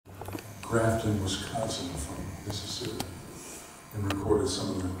Grafton, Wisconsin from Mississippi and recorded some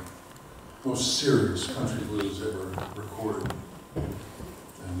of the most serious country blues ever recorded.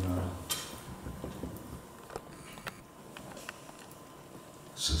 And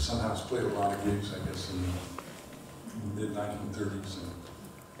somehow it's played a lot of gigs, I guess, in the mid-1930s.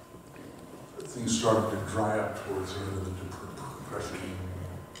 And things started to dry up towards the end of the Depression.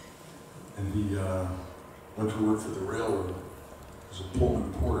 And he went to work for the railroad as a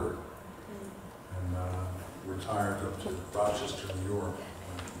Pullman porter. And retired up to Rochester, New York.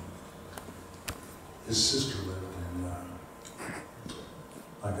 His sister lived in,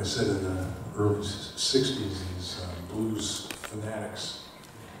 like I said, in the early 60s, these blues fanatics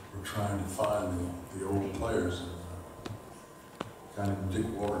were trying to find the old players. And a guy named Dick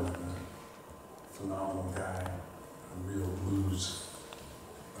Waterman, a phenomenal guy, a real blues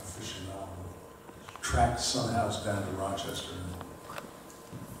aficionado, tracked Son House down to Rochester and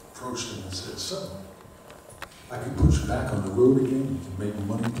approached him and said, "Son, I can put you back on the road again. You can make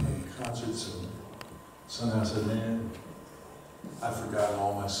money playing concerts." And Son House said, "Man, I've forgotten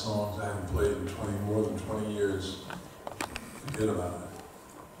all my songs. I haven't played in more than 20 years. Forget about it."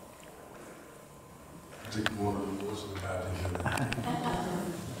 Dick Waterman wasn't about to hear that.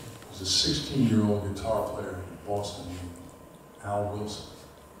 There was a 16-year-old guitar player in Boston named Al Wilson,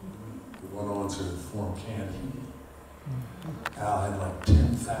 who went on to form Candy. Al had like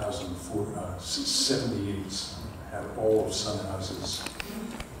 10,000 78s, had all of Son House's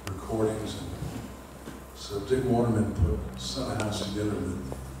recordings. And so Dick Waterman put Son House together with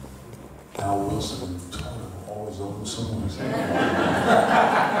Al Wilson and taught him all his own songs.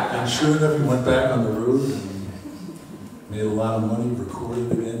 And sure enough, he went back on the road and made a lot of money,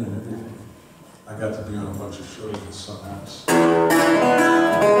 recorded again and everything. I got to be on a bunch of shows with Son House.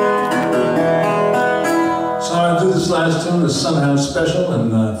 So I'm going to do this last tune, the Son House special,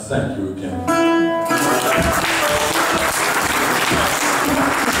 and thank you again.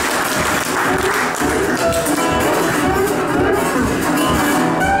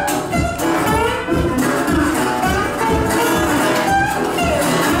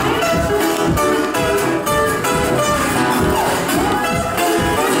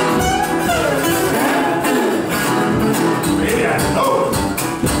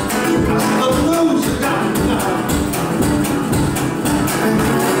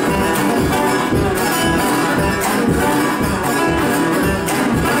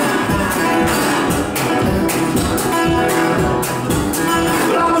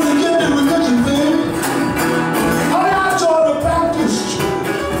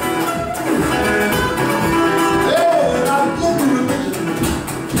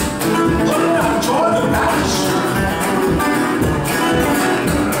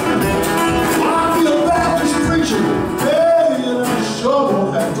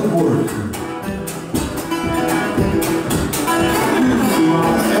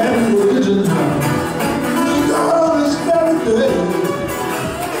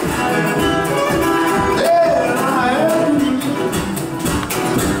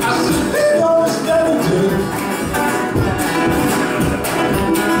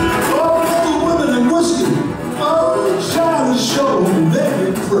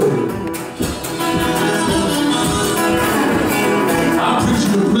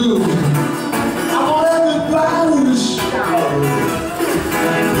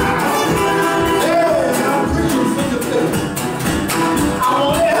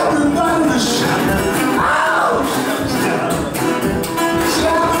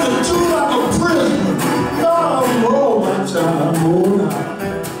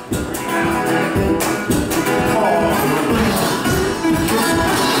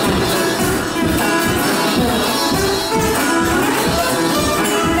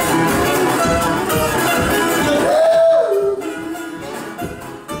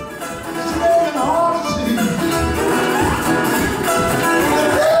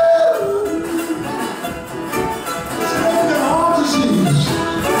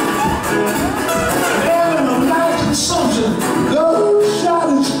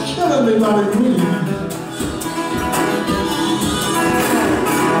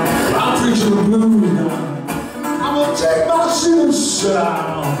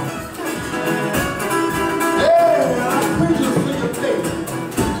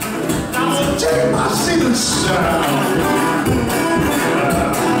 Take my seat and sit down.